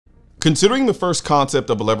Considering the first concept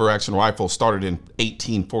of a lever-action rifle started in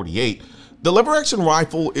 1848, the lever-action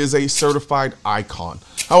rifle is a certified icon.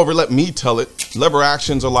 However, let me tell it, lever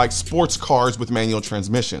actions are like sports cars with manual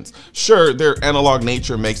transmissions. Sure, their analog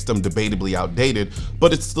nature makes them debatably outdated,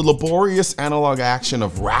 but it's the laborious analog action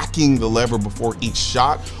of racking the lever before each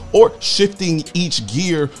shot or shifting each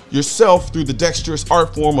gear yourself through the dexterous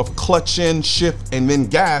art form of clutch in, shift, and then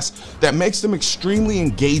gas that makes them extremely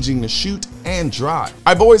engaging to shoot and drive.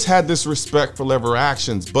 I've always had this respect for lever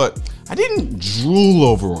actions, but I didn't drool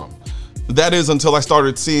over them. That is until I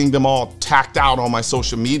started seeing them all tacked out on my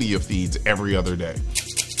social media feeds every other day.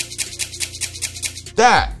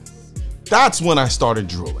 That's when I started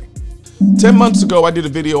drooling. 10 months ago, I did a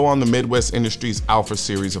video on the Midwest Industries Alpha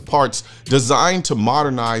series of parts designed to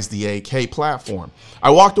modernize the AK platform. I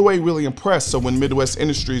walked away really impressed, so when Midwest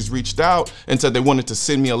Industries reached out and said they wanted to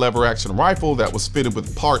send me a lever action rifle that was fitted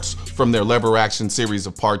with parts from their lever action series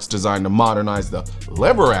of parts designed to modernize the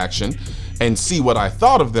lever action and see what I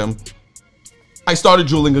thought of them, I started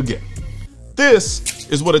drooling again. This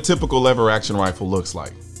is what a typical lever action rifle looks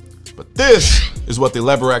like. But this is what the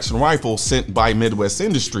lever action rifle sent by Midwest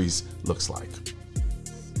Industries looks like.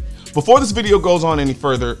 Before this video goes on any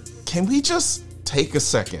further, can we just take a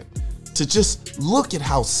second to just look at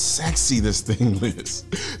how sexy this thing is,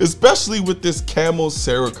 especially with this camo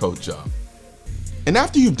Cerakote job. And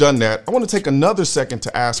after you've done that, I want to take another second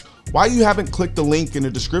to ask why you haven't clicked the link in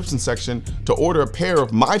the description section to order a pair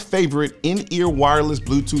of my favorite in-ear wireless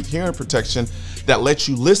Bluetooth hearing protection that lets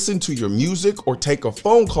you listen to your music or take a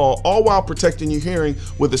phone call, all while protecting your hearing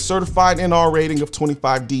with a certified NR rating of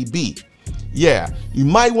 25 dB. Yeah, you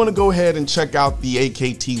might want to go ahead and check out the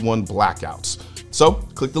AKT1 Blackouts. So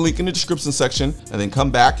click the link in the description section and then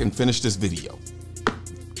come back and finish this video.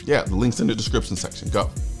 Yeah, the link's in the description section,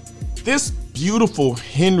 go. This beautiful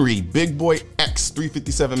Henry Big Boy X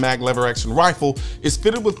 357 mag lever action rifle is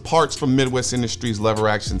fitted with parts from Midwest Industries lever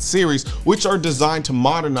action series, which are designed to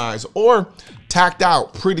modernize or tacked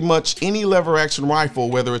out pretty much any lever action rifle,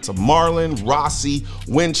 whether it's a Marlin, Rossi,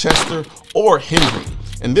 Winchester, or Henry.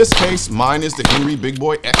 In this case, mine is the Henry Big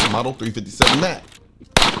Boy X model 357 mag.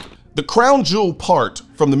 The crown jewel part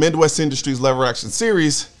from the Midwest Industries lever action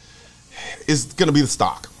series is gonna be the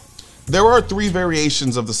stock. There are 3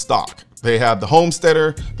 variations of the stock. They have the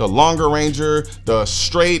Homesteader, the Longer Ranger, the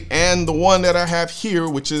Straight, and the one that I have here,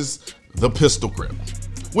 which is the pistol grip.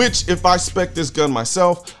 Which, if I spec this gun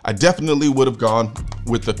myself, I definitely would have gone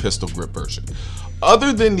with the pistol grip version.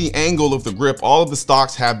 Other than the angle of the grip, all of the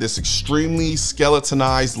stocks have this extremely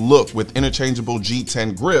skeletonized look with interchangeable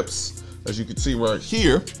G10 grips, as you can see right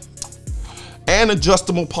here, and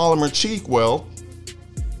adjustable polymer cheek well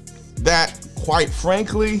that, quite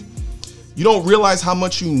frankly, you don't realize how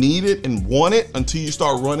much you need it and want it until you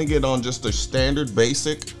start running it on just a standard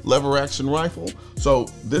basic lever action rifle. So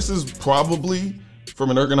this is probably, from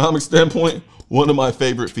an ergonomic standpoint, one of my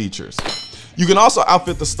favorite features. You can also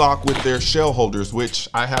outfit the stock with their shell holders, which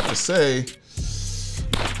I have to say,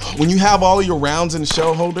 when you have all of your rounds in the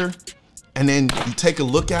shell holder and then you take a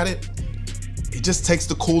look at it, it just takes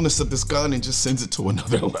the coolness of this gun and just sends it to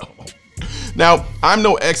another level. Now, I'm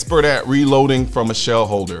no expert at reloading from a shell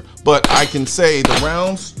holder, but I can say the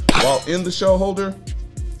rounds, while in the shell holder,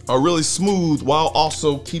 are really smooth while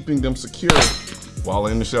also keeping them secure while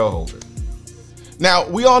in the shell holder. Now,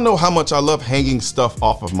 we all know how much I love hanging stuff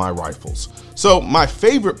off of my rifles. So my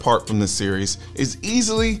favorite part from this series is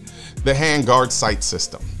easily the handguard sight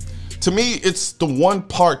system. To me, it's the one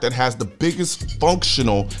part that has the biggest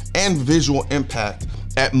functional and visual impact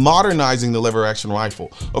at modernizing the lever action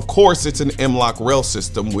rifle. Of course, it's an M-LOK rail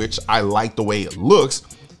system, which I like the way it looks,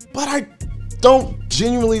 but I don't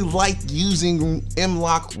genuinely like using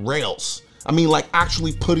M-LOK rails. I mean, like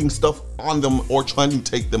actually putting stuff on them or trying to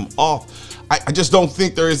take them off. I just don't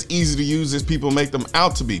think they're as easy to use as people make them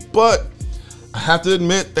out to be, but I have to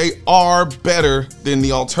admit they are better than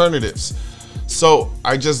the alternatives. So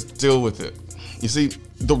I just deal with it. You see,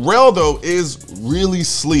 the rail though is really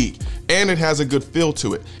sleek and it has a good feel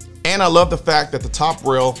to it. And I love the fact that the top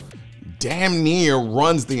rail damn near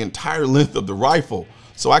runs the entire length of the rifle.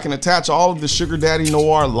 So I can attach all of the Sugar Daddy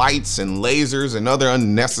Noir lights and lasers and other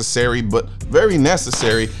unnecessary but very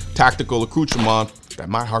necessary tactical accoutrement that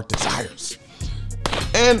my heart desires.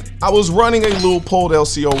 And I was running a Leupold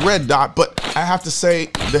LCO red dot, but I have to say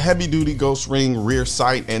the heavy duty ghost ring rear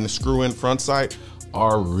sight and the screw in front sight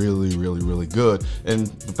are really good. And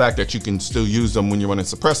the fact that you can still use them when you're running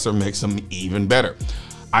suppressor makes them even better.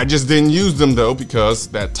 I just didn't use them though because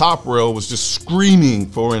that top rail was just screaming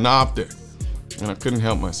for an optic and I couldn't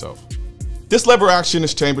help myself. This lever action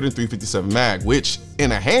is chambered in 357 mag, which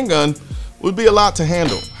in a handgun would be a lot to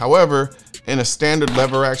handle. However, in a standard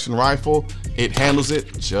lever action rifle, it handles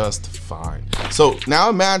it just fine. So now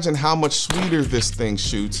imagine how much sweeter this thing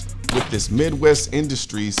shoots with this Midwest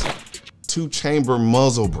Industries 2-chamber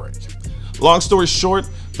muzzle brake. Long story short,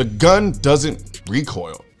 the gun doesn't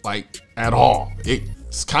recoil, like, at all.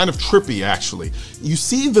 It's kind of trippy, actually. You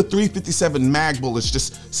see the 357 mag bullets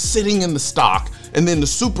just sitting in the stock, and then the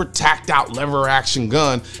super tacked out lever action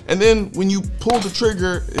gun, and then when you pull the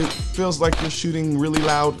trigger, it feels like you're shooting really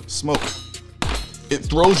loud smoke. It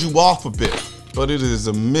throws you off a bit, but it is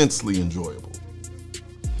immensely enjoyable.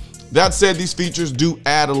 That said, these features do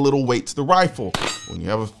add a little weight to the rifle. When you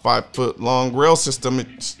have a 5-foot-long rail system,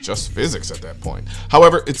 it's just physics at that point.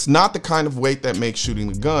 However, it's not the kind of weight that makes shooting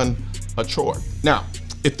the gun a chore. Now,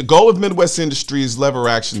 if the goal of Midwest Industries' lever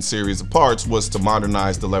action series of parts was to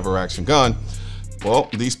modernize the lever action gun, well,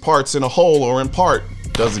 these parts in a whole or in part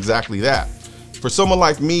does exactly that. For someone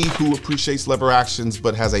like me who appreciates lever actions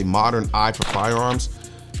but has a modern eye for firearms,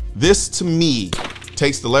 this to me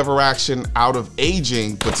takes the lever action out of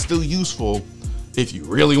aging but still useful, if you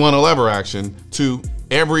really want a lever action, to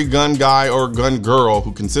every gun guy or gun girl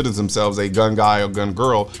who considers themselves a gun guy or gun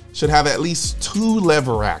girl should have at least 2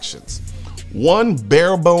 lever actions. One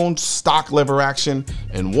bare bones stock lever action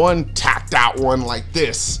and one tacked out one like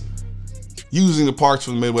this, using the parts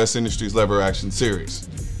from the Midwest Industries lever action series.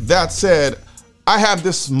 That said, I have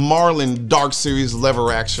this Marlin Dark Series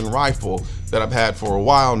lever action rifle that I've had for a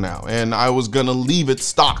while now, and I was gonna leave it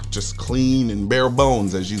stock, just clean and bare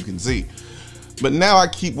bones, as you can see. But now I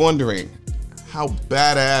keep wondering how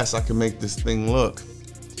badass I can make this thing look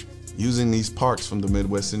using these parts from the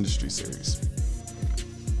Midwest Industries series.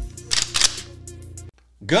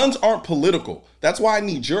 Guns aren't political. That's why I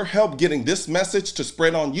need your help getting this message to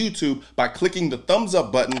spread on YouTube by clicking the thumbs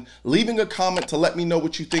up button, leaving a comment to let me know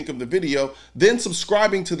what you think of the video, then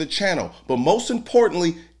subscribing to the channel. But most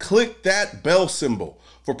importantly, click that bell symbol.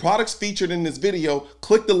 For products featured in this video,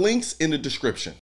 click the links in the description.